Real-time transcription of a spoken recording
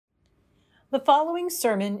The following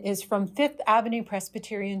sermon is from Fifth Avenue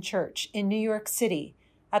Presbyterian Church in New York City,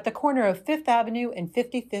 at the corner of Fifth Avenue and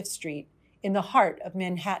 55th Street, in the heart of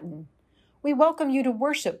Manhattan. We welcome you to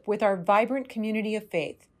worship with our vibrant community of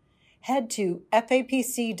faith. Head to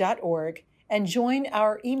fapc.org and join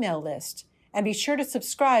our email list, and be sure to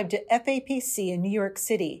subscribe to FAPC in New York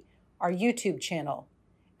City, our YouTube channel.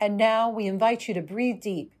 And now we invite you to breathe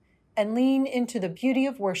deep and lean into the beauty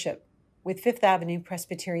of worship with Fifth Avenue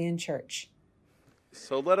Presbyterian Church.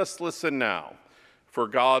 So let us listen now for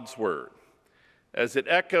God's word as it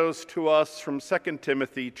echoes to us from 2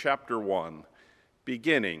 Timothy chapter 1,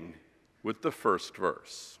 beginning with the first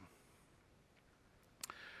verse.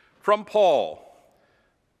 From Paul,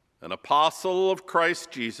 an apostle of Christ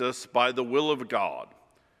Jesus by the will of God,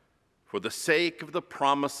 for the sake of the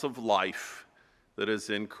promise of life that is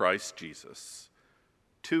in Christ Jesus,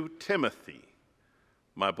 to Timothy,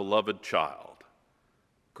 my beloved child,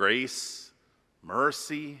 grace,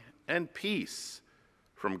 mercy, and peace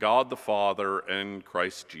from God the Father and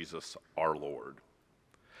Christ Jesus our Lord.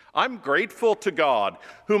 I'm grateful to God,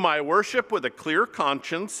 whom I worship with a clear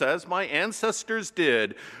conscience, as my ancestors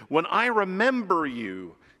did, when I remember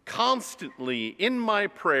you constantly in my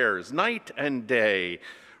prayers, night and day.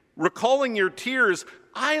 Recalling your tears,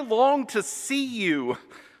 I long to see you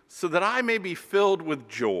so that I may be filled with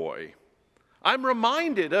joy. I'm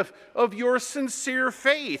reminded of your sincere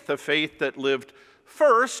faith, a faith that lived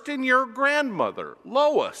first in your grandmother,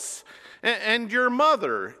 Lois, and your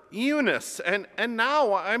mother, Eunice, and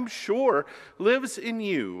now, I'm sure, lives in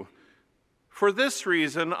you. For this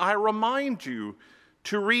reason, I remind you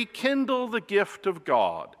to rekindle the gift of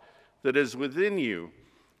God that is within you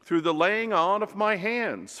through the laying on of my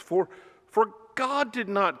hands. For God did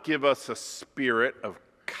not give us a spirit of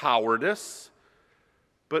cowardice,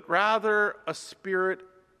 but rather a spirit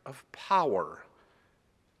of power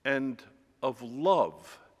and of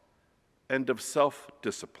love and of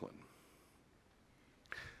self-discipline.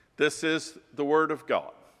 This is the word of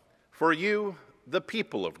God. For you, the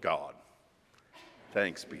people of God.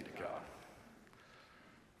 Thanks be to God.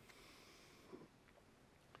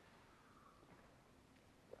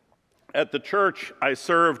 At the church I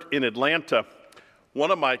served in Atlanta, one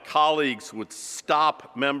of my colleagues would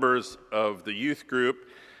stop members of the youth group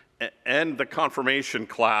and the confirmation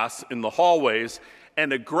class in the hallways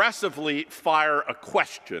and aggressively fire a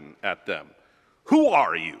question at them. Who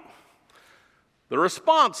are you? The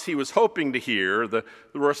response he was hoping to hear, the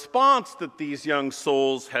response that these young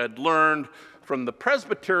souls had learned from the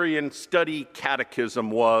Presbyterian Study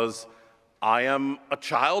Catechism was, I am a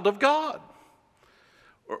child of God.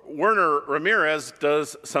 Werner Ramirez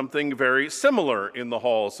does something very similar in the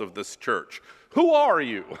halls of this church. Who are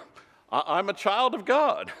you? I'm a child of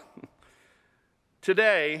God.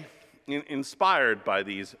 Today, inspired by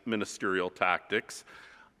these ministerial tactics,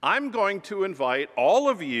 I'm going to invite all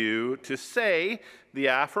of you to say the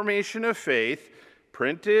affirmation of faith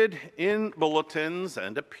printed in bulletins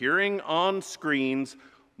and appearing on screens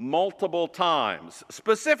multiple times,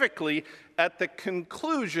 specifically at the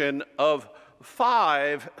conclusion of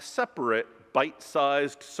 5 separate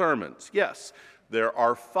bite-sized sermons. Yes, there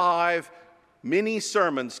are 5 mini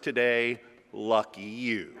sermons today. Lucky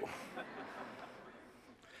you.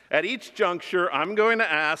 At each juncture, I'm going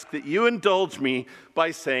to ask that you indulge me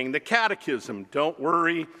by saying the catechism. Don't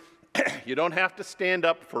worry, you don't have to stand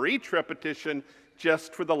up for each repetition,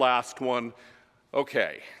 just for the last one.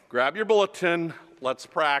 Okay, grab your bulletin, let's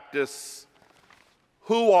practice.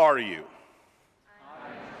 Who are you?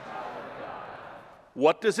 I'm a child of God.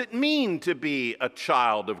 What does it mean to be a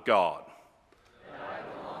child of God? That I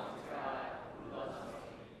belong to God who loves me.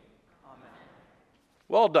 Amen.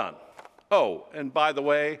 Well done. Oh, and by the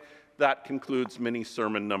way, that concludes mini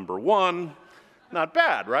sermon number 1. Not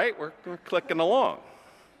bad, right? We're clicking along.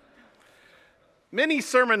 Mini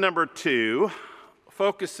sermon number 2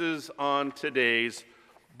 focuses on today's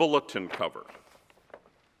bulletin cover.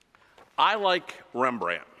 I like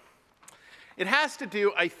Rembrandt. It has to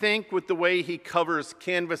do, I think, with the way he covers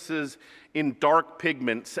canvases in dark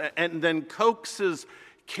pigments and then coaxes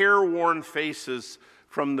careworn faces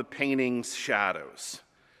from the painting's shadows.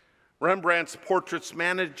 Rembrandt's portraits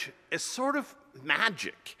manage a sort of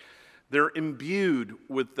magic. They're imbued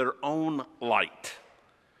with their own light.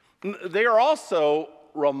 They are also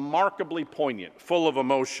remarkably poignant, full of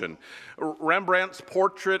emotion. Rembrandt's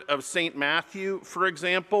portrait of St. Matthew, for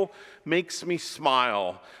example, makes me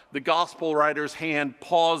smile. The gospel writer's hand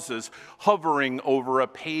pauses, hovering over a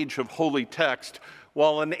page of holy text,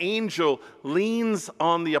 while an angel leans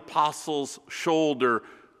on the apostle's shoulder,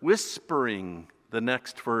 whispering the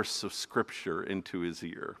next verse of Scripture into his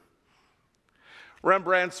ear.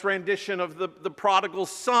 Rembrandt's rendition of the prodigal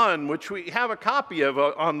son, which we have a copy of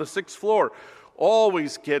on the 6th floor,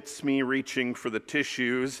 always gets me reaching for the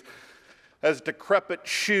tissues. As decrepit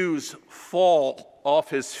shoes fall off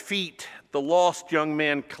his feet, the lost young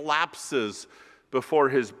man collapses before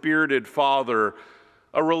his bearded father,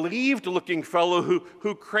 a relieved-looking fellow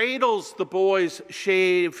who cradles the boy's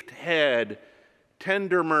shaved head,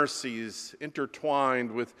 tender mercies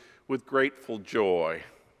intertwined with grateful joy.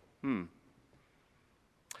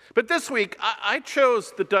 But this week, I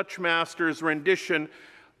chose the Dutch master's rendition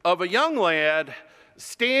of a young lad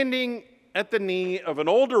standing at the knee of an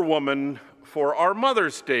older woman for our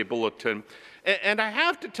Mother's Day bulletin. And I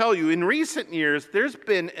have to tell you, in recent years, there's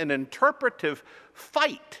been an interpretive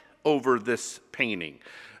fight over this painting.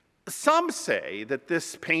 Some say that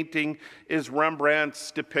this painting is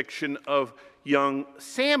Rembrandt's depiction of young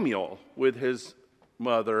Samuel with his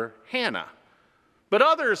mother Hannah. But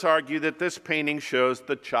others argue that this painting shows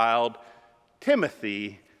the child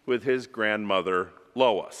Timothy with his grandmother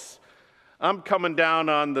Lois. I'm coming down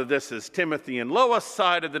on the this is Timothy and Lois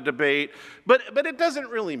side of the debate, but it doesn't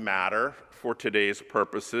really matter for today's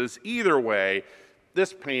purposes. Either way,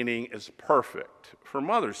 this painting is perfect for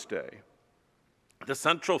Mother's Day. The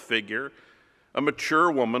central figure, a mature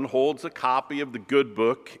woman, holds a copy of the good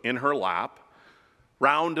book in her lap,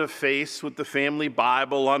 round of face with the family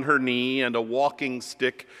Bible on her knee and a walking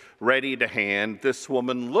stick ready to hand. This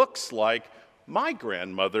woman looks like my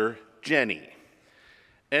grandmother, Jenny.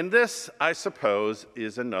 And this, I suppose,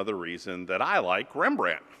 is another reason that I like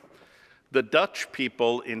Rembrandt. The Dutch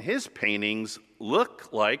people in his paintings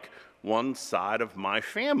look like one side of my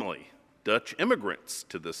family, Dutch immigrants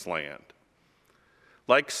to this land.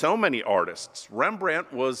 Like so many artists,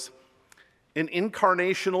 Rembrandt was an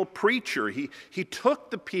incarnational preacher. He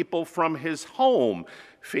took the people from his home,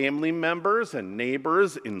 family members and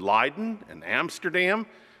neighbors in Leiden and Amsterdam,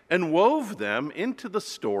 and wove them into the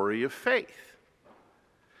story of faith.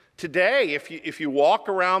 Today, if you walk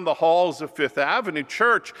around the halls of Fifth Avenue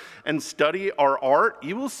Church and study our art,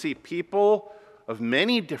 you will see people of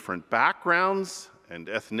many different backgrounds and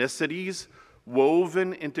ethnicities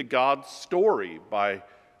woven into God's story by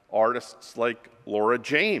artists like Laura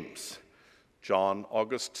James, John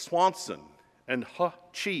August Swanson, and He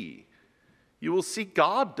Chi. You will see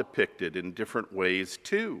God depicted in different ways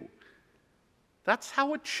too. That's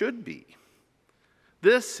how it should be.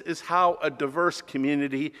 This is how a diverse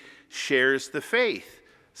community shares the faith,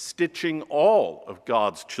 stitching all of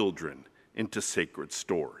God's children into sacred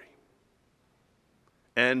story.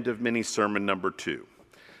 End of mini sermon number 2.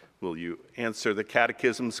 Will you answer the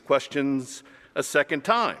catechism's questions a second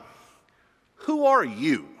time? Who are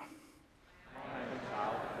you?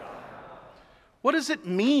 What does it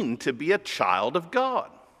mean to be a child of God?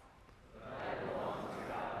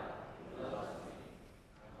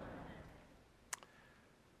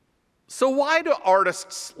 So why do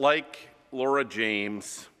artists like Laura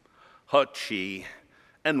James, He Chi,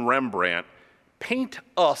 and Rembrandt paint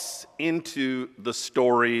us into the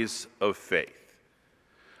stories of faith?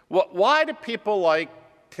 Why do people like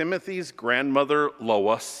Timothy's grandmother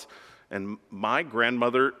Lois and my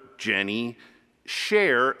grandmother Jenny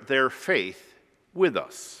share their faith with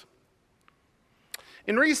us?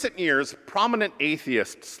 In recent years, prominent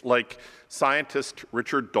atheists like scientist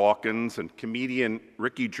Richard Dawkins and comedian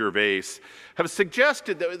Ricky Gervais have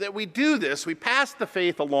suggested that we do this, we pass the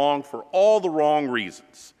faith along for all the wrong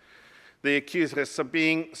reasons. They accuse us of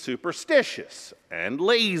being superstitious and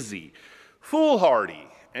lazy, foolhardy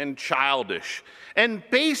and childish, and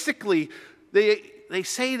basically they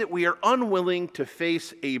say that we are unwilling to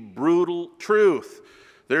face a brutal truth.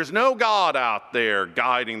 There's no God out there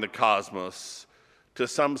guiding the cosmos to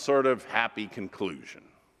some sort of happy conclusion.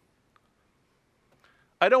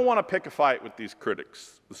 I don't want to pick a fight with these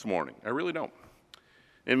critics this morning. I really don't.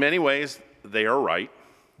 In many ways, they are right.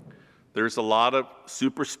 There's a lot of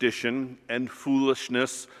superstition and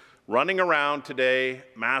foolishness running around today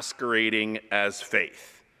masquerading as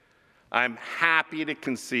faith. I'm happy to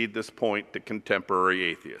concede this point to contemporary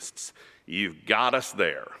atheists. You've got us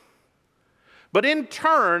there. But in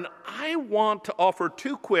turn, I want to offer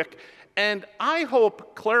 2 quick and I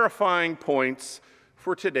hope clarifying points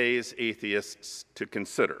for today's atheists to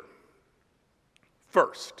consider.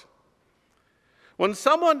 First, when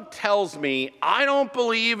someone tells me I don't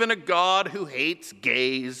believe in a God who hates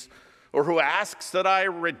gays, or who asks that I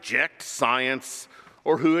reject science,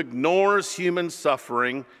 or who ignores human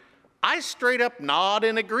suffering, I straight up nod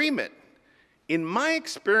in agreement. In my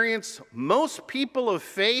experience, most people of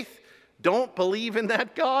faith don't believe in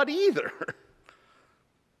that God either.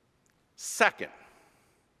 Second,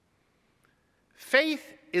 faith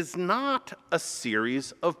is not a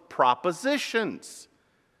series of propositions.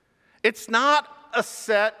 It's not a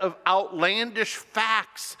set of outlandish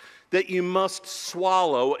facts that you must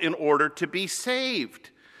swallow in order to be saved.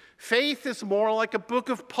 Faith is more like a book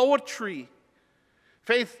of poetry.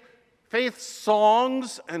 Faith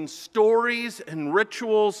songs and stories and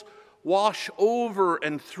rituals wash over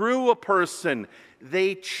and through a person.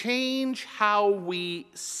 They change how we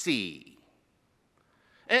see.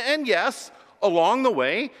 And yes, along the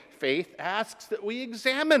way, faith asks that we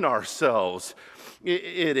examine ourselves.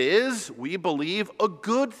 It is, we believe, a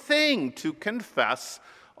good thing to confess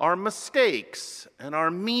our mistakes and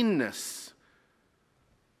our meanness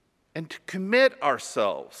and to commit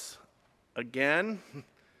ourselves again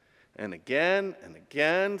and again and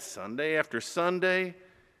again, Sunday after Sunday,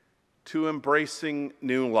 to embracing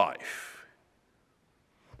new life.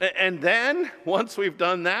 And then, once we've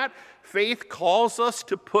done that, faith calls us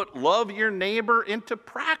to put love your neighbor into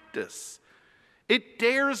practice. It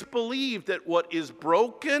dares believe that what is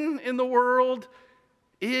broken in the world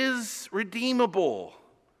is redeemable.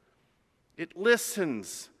 It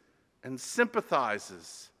listens and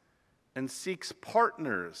sympathizes and seeks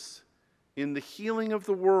partners in the healing of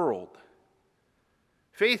the world.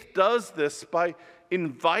 Faith does this by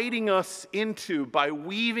inviting us into, by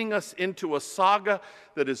weaving us into a saga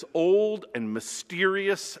that is old and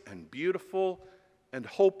mysterious and beautiful and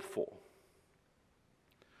hopeful.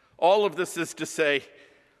 All of this is to say,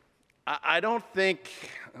 I don't think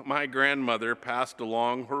my grandmother passed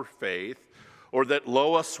along her faith or that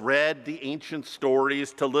Lois read the ancient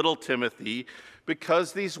stories to little Timothy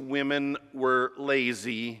because these women were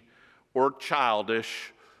lazy or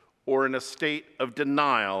childish or in a state of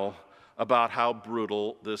denial about how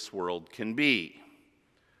brutal this world can be.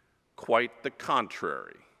 Quite the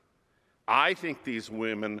contrary. I think these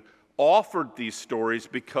women offered these stories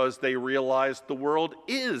because they realized the world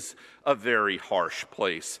is a very harsh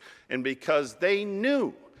place, and because they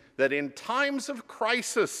knew that in times of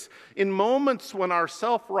crisis, in moments when our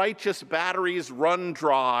self-righteous batteries run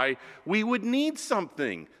dry, we would need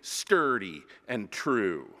something sturdy and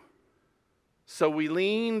true. So we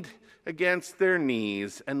leaned against their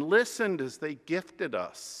knees and listened as they gifted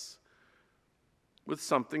us with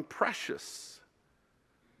something precious.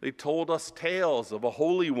 They told us tales of a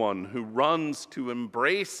Holy One who runs to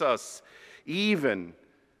embrace us, even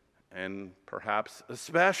and perhaps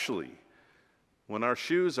especially when our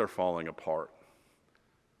shoes are falling apart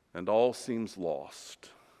and all seems lost.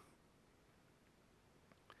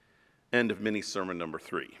 End of mini sermon number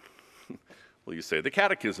 3. Will you say the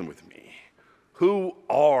catechism with me? Who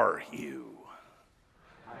are you?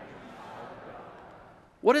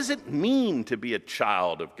 What does it mean to be a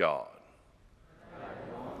child of God?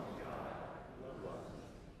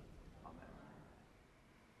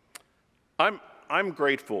 I'm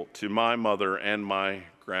grateful to my mother and my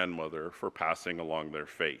grandmother for passing along their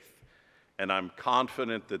faith, and I'm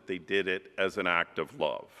confident that they did it as an act of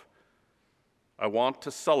love. I want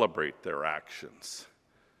to celebrate their actions,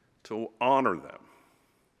 to honor them.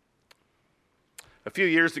 A few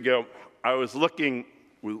years ago, I was looking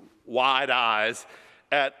with wide eyes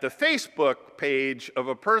at the Facebook page of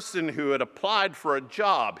a person who had applied for a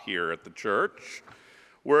job here at the church.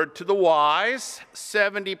 Word to the wise,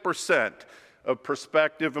 70% of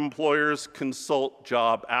prospective employers consult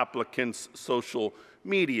job applicants' social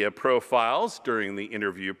media profiles during the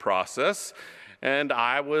interview process, and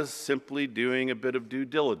I was simply doing a bit of due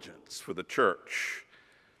diligence for the church.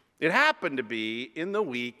 It happened to be in the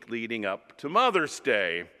week leading up to Mother's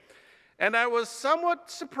Day, and I was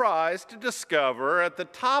somewhat surprised to discover at the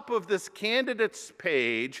top of this candidate's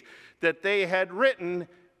page that they had written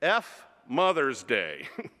F Mother's Day.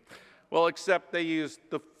 Well, except they used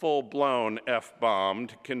the full-blown F-bomb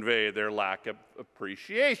to convey their lack of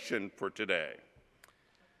appreciation for today.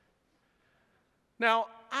 Now,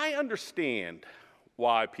 I understand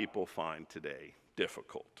why people find today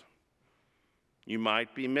difficult. You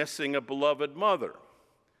might be missing a beloved mother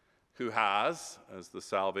who has, as the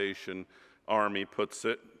Salvation Army puts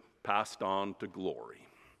it, passed on to glory.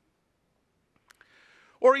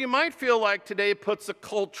 Or you might feel like today puts a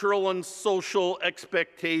cultural and social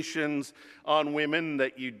expectations on women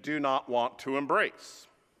that you do not want to embrace.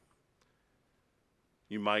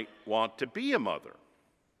 You might want to be a mother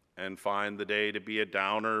and find the day to be a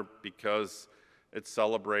downer because it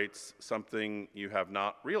celebrates something you have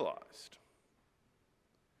not realized.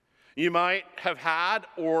 You might have had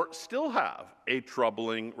or still have a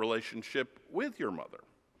troubling relationship with your mother.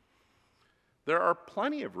 There are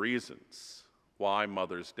plenty of reasons why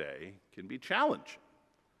Mother's Day can be challenging.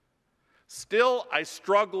 Still, I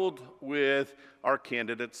struggled with our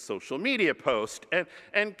candidate's social media post.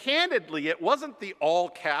 And candidly, it wasn't the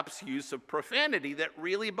all-caps use of profanity that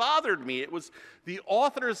really bothered me. It was the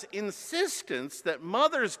author's insistence that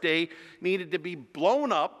Mother's Day needed to be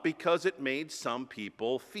blown up because it made some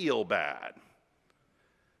people feel bad.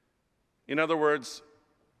 In other words,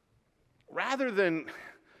 rather than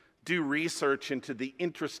do research into the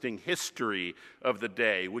interesting history of the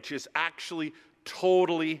day, which is actually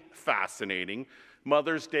totally fascinating,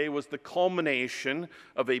 Mother's Day was the culmination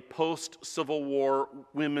of a post-Civil War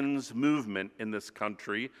women's movement in this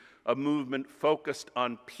country, a movement focused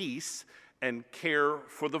on peace and care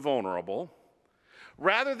for the vulnerable.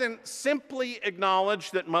 Rather than simply acknowledge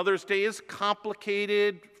that Mother's Day is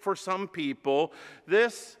complicated for some people,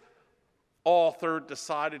 this author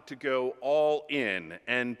decided to go all in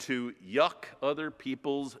and to yuck other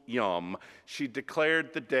people's yum. She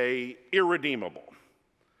declared the day irredeemable.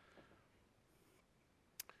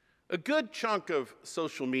 A good chunk of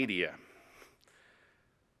social media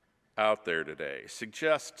out there today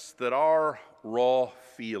suggests that our raw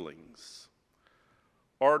feelings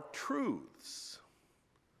are truths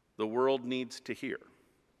the world needs to hear.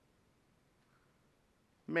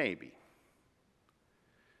 Maybe.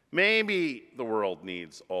 Maybe the world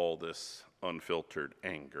needs all this unfiltered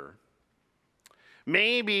anger.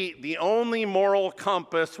 Maybe the only moral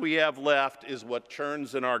compass we have left is what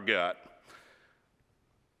churns in our gut.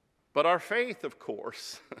 But our faith, of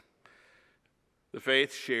course, the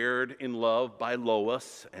faith shared in love by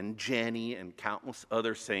Lois and Jenny and countless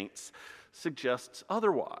other saints, suggests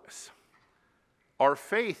otherwise. Our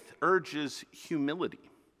faith urges humility.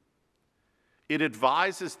 It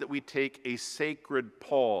advises that we take a sacred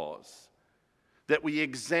pause, that we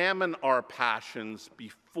examine our passions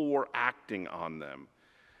before acting on them,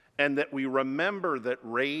 and that we remember that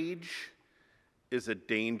rage is a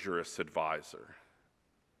dangerous advisor.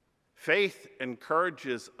 Faith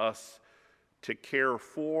encourages us to care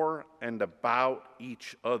for and about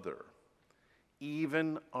each other,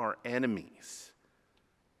 even our enemies,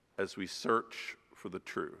 as we search for the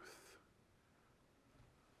truth.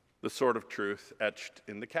 The sort of truth etched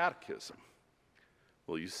in the Catechism.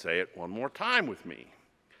 Will you say it one more time with me?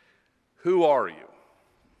 Who are you?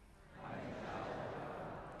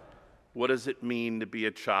 What does it mean to be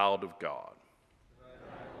a child of God?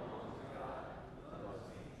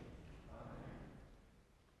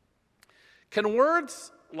 Can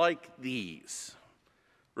words like these,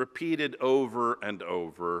 repeated over and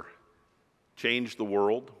over, change the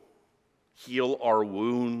world, heal our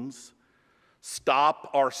wounds,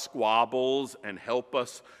 stop our squabbles, and help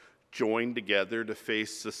us join together to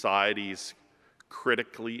face society's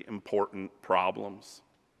critically important problems?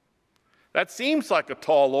 That seems like a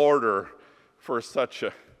tall order for such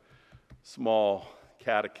a small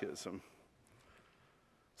catechism.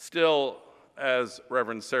 Still, as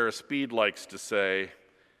Reverend Sarah Speed likes to say,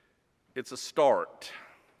 it's a start.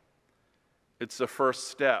 It's the first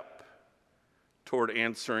step toward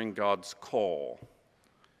answering God's call.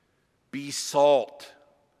 Be salt,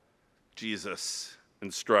 Jesus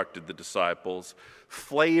instructed the disciples.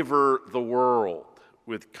 Flavor the world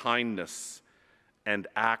with kindness and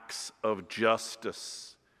acts of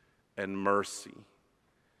justice and mercy.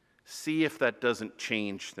 See if that doesn't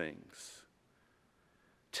change things.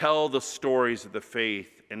 Tell the stories of the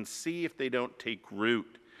faith and see if they don't take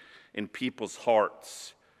root in people's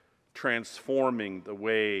hearts, transforming the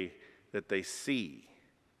way that they see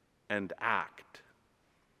and act.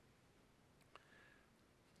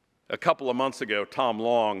 A couple of months ago, Tom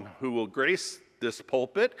Long, who will grace this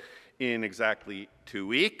pulpit in exactly 2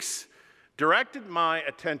 weeks, directed my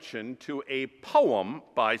attention to a poem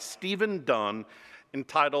by Stephen Dunn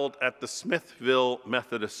entitled "At the Smithville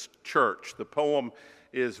Methodist Church." The poem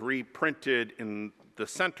is reprinted in the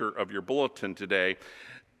center of your bulletin today.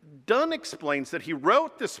 Dunn explains that he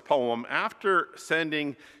wrote this poem after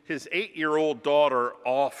sending his 8-year-old daughter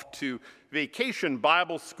off to vacation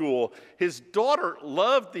Bible school. His daughter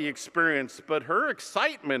loved the experience, but her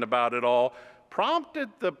excitement about it all prompted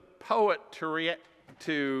the poet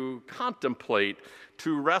to contemplate,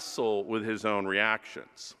 to wrestle with his own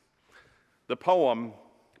reactions. The poem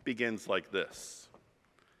begins like this.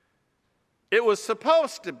 It was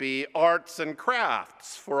supposed to be arts and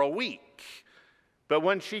crafts for a week, but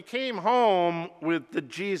when she came home with the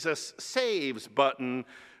Jesus Saves button,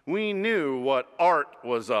 we knew what art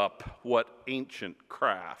was up, what ancient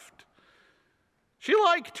craft. She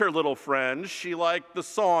liked her little friends. She liked the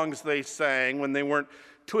songs they sang when they weren't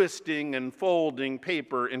twisting and folding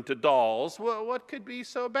paper into dolls. Well, what could be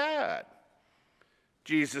so bad?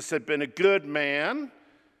 Jesus had been a good man,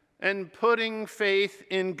 and putting faith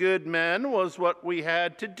in good men was what we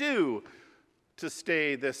had to do to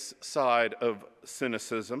stay this side of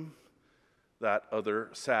cynicism, that other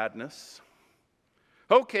sadness.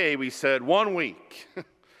 Okay, we said, 1 week.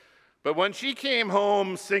 But when she came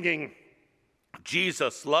home singing,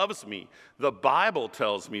 Jesus loves me, the Bible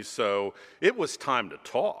tells me so, it was time to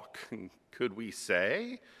talk. Could we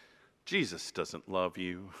say, Jesus doesn't love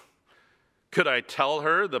you? Could I tell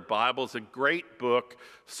her the Bible's a great book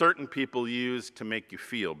certain people use to make you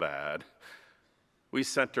feel bad? We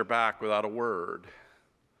sent her back without a word.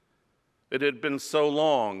 It had been so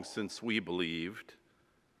long since we believed,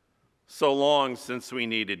 so long since we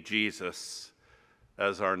needed Jesus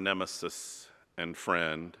as our nemesis and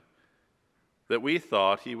friend, that we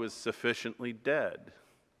thought he was sufficiently dead.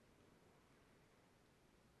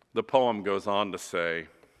 The poem goes on to say,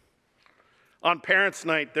 on Parents'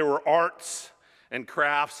 Night, there were arts and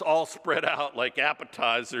crafts all spread out like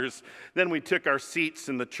appetizers. Then we took our seats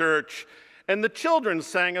in the church, and the children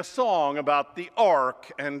sang a song about the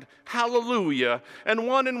ark and hallelujah, and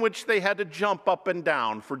one in which they had to jump up and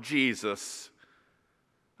down for Jesus.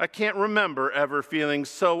 I can't remember ever feeling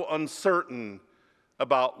so uncertain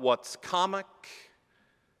about what's comic,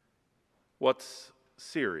 what's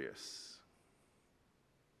serious.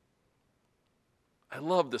 I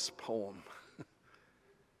love this poem.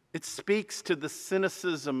 It speaks to the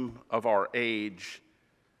cynicism of our age.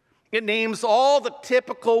 It names all the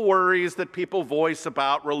typical worries that people voice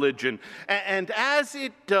about religion. And as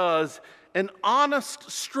it does, an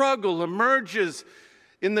honest struggle emerges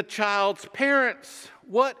in the child's parents.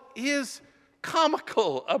 What is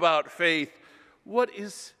comical about faith? What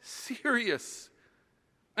is serious?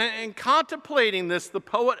 And contemplating this, the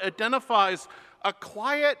poet identifies a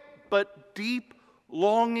quiet but deep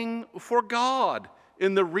longing for God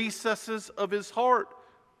in the recesses of his heart.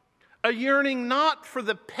 A yearning not for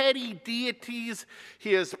the petty deities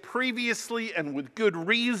he has previously and with good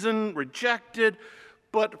reason rejected,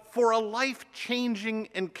 but for a life-changing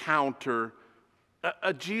encounter,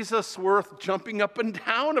 a Jesus worth jumping up and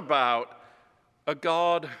down about, a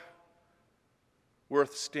God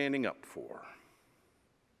worth standing up for.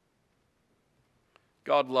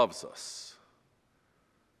 God loves us,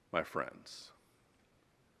 my friends.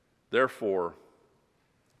 Therefore,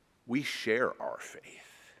 we share our faith.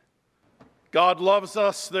 God loves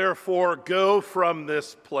us, therefore, go from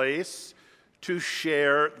this place to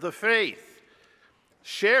share the faith.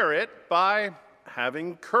 Share it by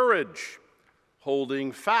having courage,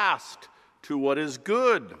 holding fast to what is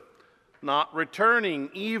good, not returning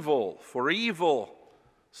evil for evil,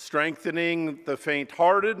 strengthening the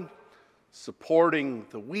faint-hearted, supporting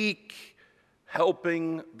the weak,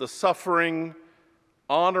 helping the suffering,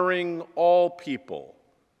 honoring all people,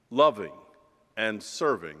 loving and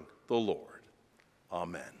serving the Lord.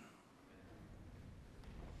 Amen.